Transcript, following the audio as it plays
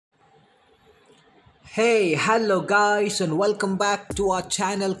Hey, hello guys, and welcome back to our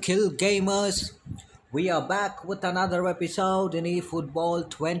channel Kill Gamers. We are back with another episode in eFootball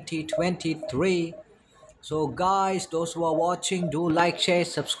 2023. So, guys, those who are watching, do like, share,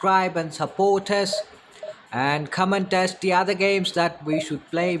 subscribe, and support us. And comment us the other games that we should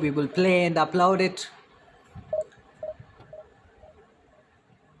play. We will play and upload it.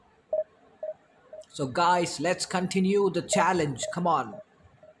 So, guys, let's continue the challenge. Come on.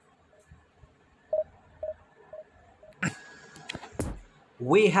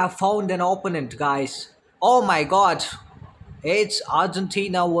 We have found an opponent, guys. Oh my god. It's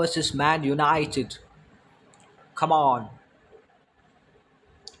Argentina versus Man United. Come on.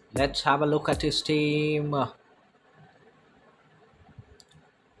 Let's have a look at his team.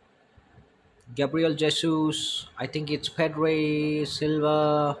 Gabriel Jesus. I think it's Pedri,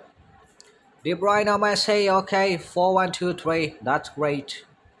 Silva, De Bruyne, Messi. Okay, 4-1-2-3. That's great.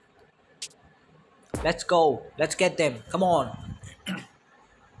 Let's go. Let's get them. Come on.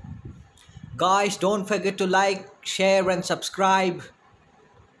 Guys, don't forget to like, share, and subscribe.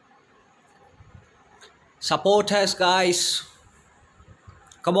 Support us, guys.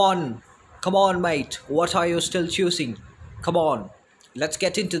 Come on. Come on, mate. What are you still choosing? Come on. Let's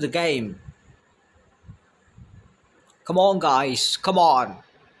get into the game. Come on, guys. Come on.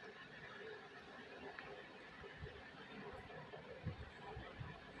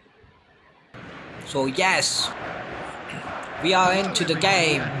 So, yes. We are into the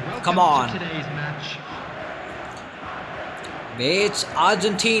game. Come on. It's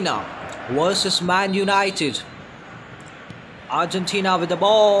Argentina versus Man United. Argentina with the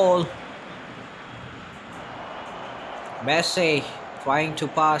ball. Messi trying to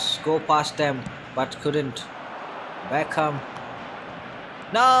go past them, but couldn't. Beckham.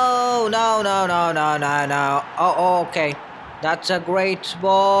 No. Oh, okay. That's a great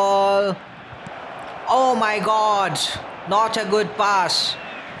ball. Oh my god. Not a good pass.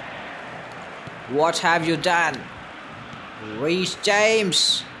 What have you done? Reece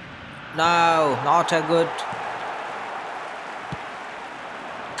James. No, not a good.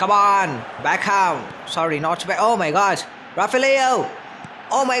 Come on. Beckham. Sorry, not back. Oh my god. Rafael.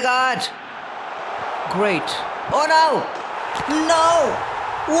 Oh my god. Great. Oh no. No.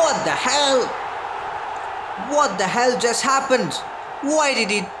 What the hell? What the hell just happened? Why did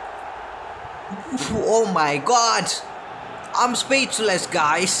it? Oh my god. I'm speechless,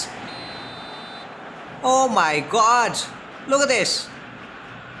 guys. Oh my god. Look at this.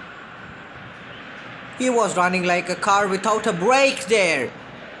 He was running like a car without a brake there.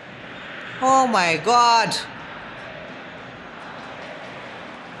 Oh my god.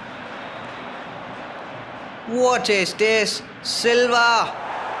 What is this? Silva.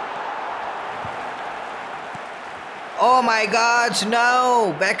 Oh my god,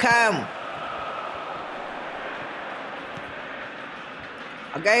 no. Beckham.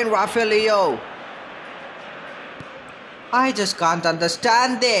 Again, Rafael. I just can't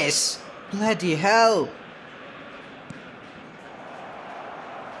understand this. Bloody hell.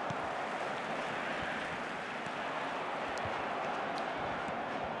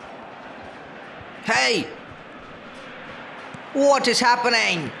 Hey! What is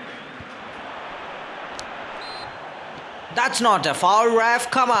happening? That's not a foul, ref.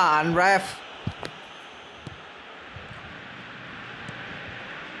 Come on, ref.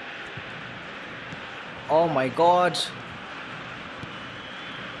 Oh my god.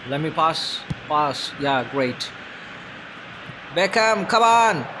 Let me pass. Yeah, great. Beckham, come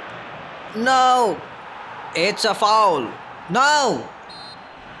on. No. It's a foul. No.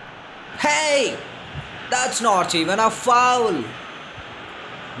 Hey. That's not even a foul.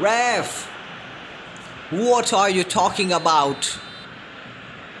 Ref. What are you talking about?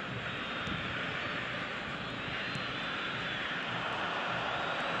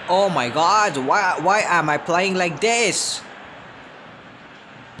 Oh my god, why am I playing like this?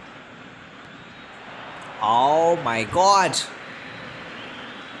 Oh my god.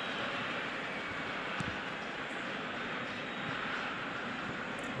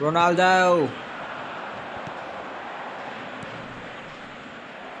 Ronaldo.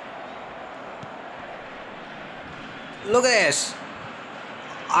 Look at this.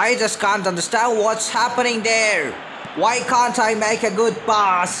 I just can't understand what's happening there. Why can't I make a good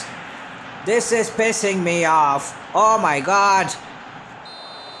pass? This is pissing me off. Oh my god.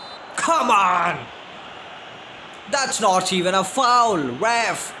 Come on. That's not even a foul,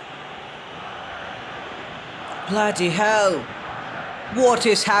 ref. Bloody hell. What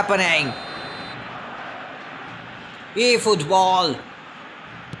is happening? eFootball.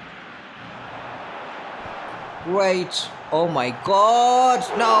 Great. Oh my god.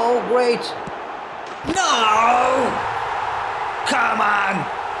 No, great. No! Come on!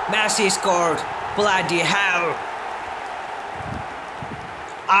 Messi scored. Bloody hell.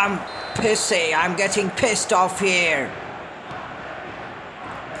 I'm pissy. I'm getting pissed off here.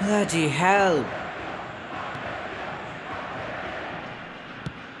 Bloody hell.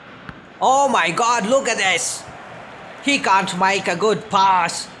 Oh my god, look at this. He can't make a good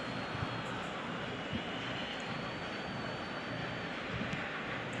pass.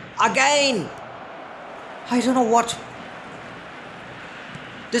 Again. I don't know what.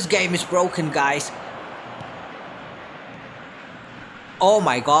 This game is broken, guys. Oh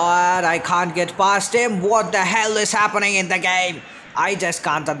my god, I can't get past him. What the hell is happening in the game? I just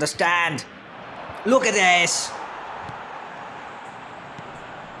can't understand. Look at this.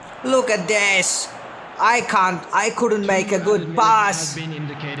 Look at this. I couldn't make a good pass.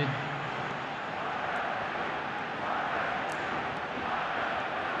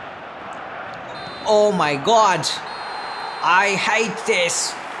 Oh my god. I hate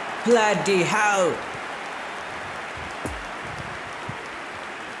this. Bloody hell.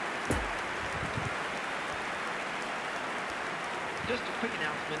 Just a quick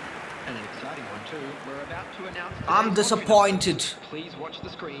announcement, and an exciting one too. We're about to announce. I'm disappointed. Please watch the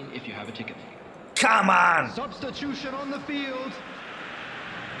screen if you have a ticket. Come on. Substitution on the field.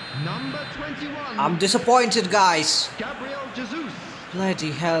 Number 21. I'm disappointed, guys. Gabriel Jesus.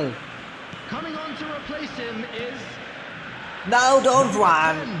 Bloody hell. Coming on to replace him is. No, don't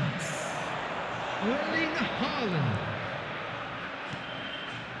run. Erling Haaland.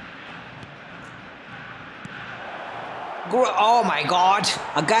 Oh my god.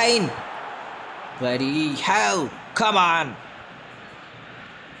 Again. Bloody hell. Come on.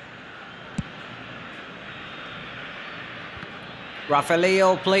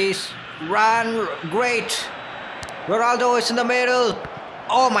 Rafael, please. Run. Great. Ronaldo is in the middle.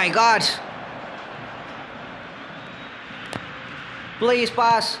 Oh my god. Please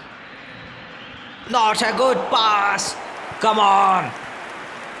pass. Not a good pass. Come on.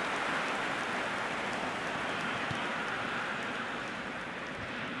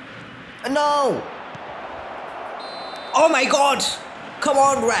 No. Oh my god. Come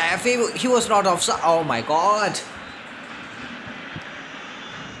on, ref. He was not offside. Oh my god.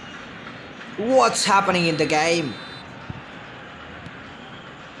 What's happening in the game?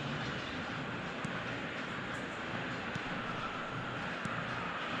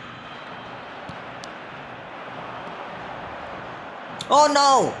 Oh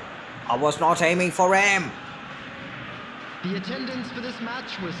no! I was not aiming for him. The attendance for this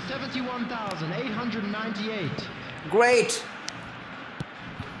match was 71,898. Great.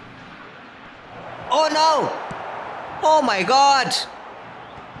 Oh no! Oh my god!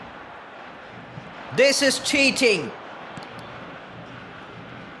 This is cheating.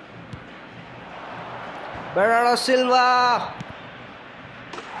 Bernardo Silva.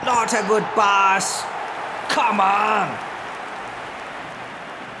 Not a good pass. Come on.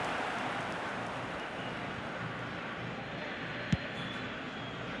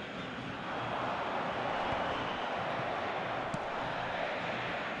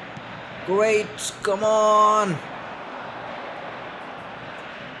 Great, come on.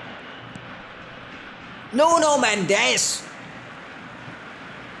 No, Mendes.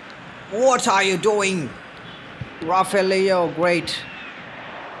 What are you doing? Rafael, great.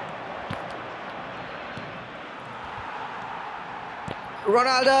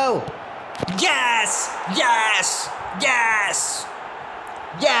 Ronaldo. Yes, yes, yes,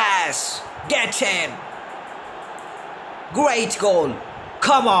 yes. Get in. Great goal.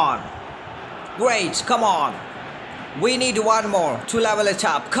 Come on. Great, come on. We need one more to level it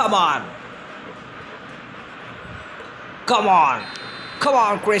up. Come on. Come on. Come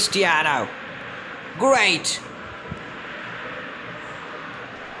on, Cristiano. Great.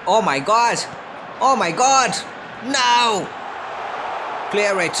 Oh my god. Oh my god. No.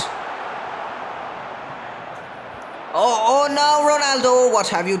 Clear it. Oh no, Ronaldo. What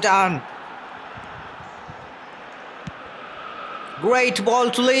have you done? Great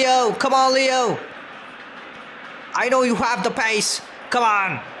ball to Leo. Come on, Leo. I know you have the pace. Come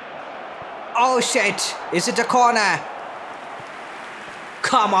on. Oh, shit. Is it a corner?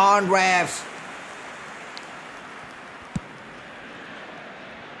 Come on, ref.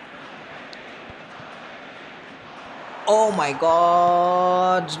 Oh, my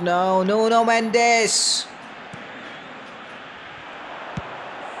God. No, Mendes.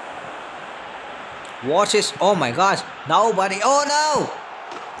 What is... Oh my god. Nobody... Oh no!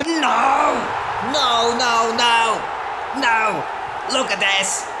 No! No! Look at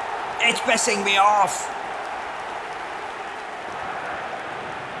this! It's pissing me off!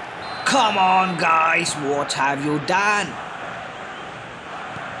 Come on, guys. What have you done?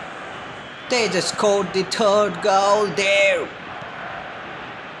 They just scored the third goal there.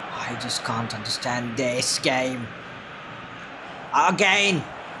 I just can't understand this game. Again,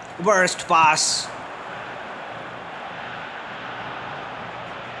 worst pass.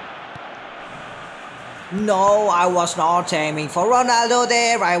 No, I was not aiming for Ronaldo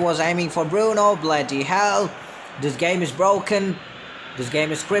there. I was aiming for Bruno. Bloody hell. This game is broken. This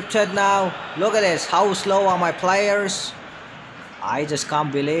game is scripted now. Look at this. How slow are my players? I just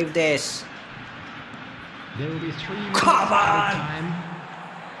can't believe this. There will be 3 minutes Come out of on! time.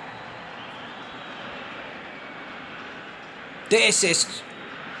 This is...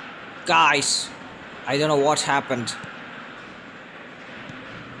 Guys, I don't know what happened.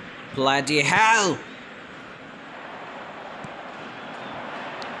 Bloody hell!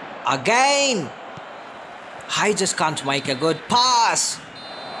 Again! I just can't make a good pass.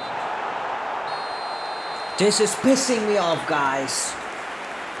 This is pissing me off, guys.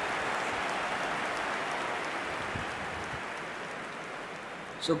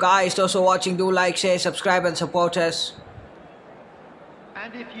 So guys, those who are watching, do like, share, subscribe and support us.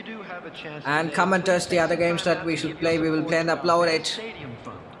 And if you do have a chance And comment us the other games that we should play. We will play and upload it.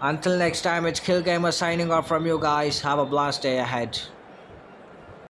 Until next time, it's Kill Gamer signing off from you guys. Have a blast day ahead.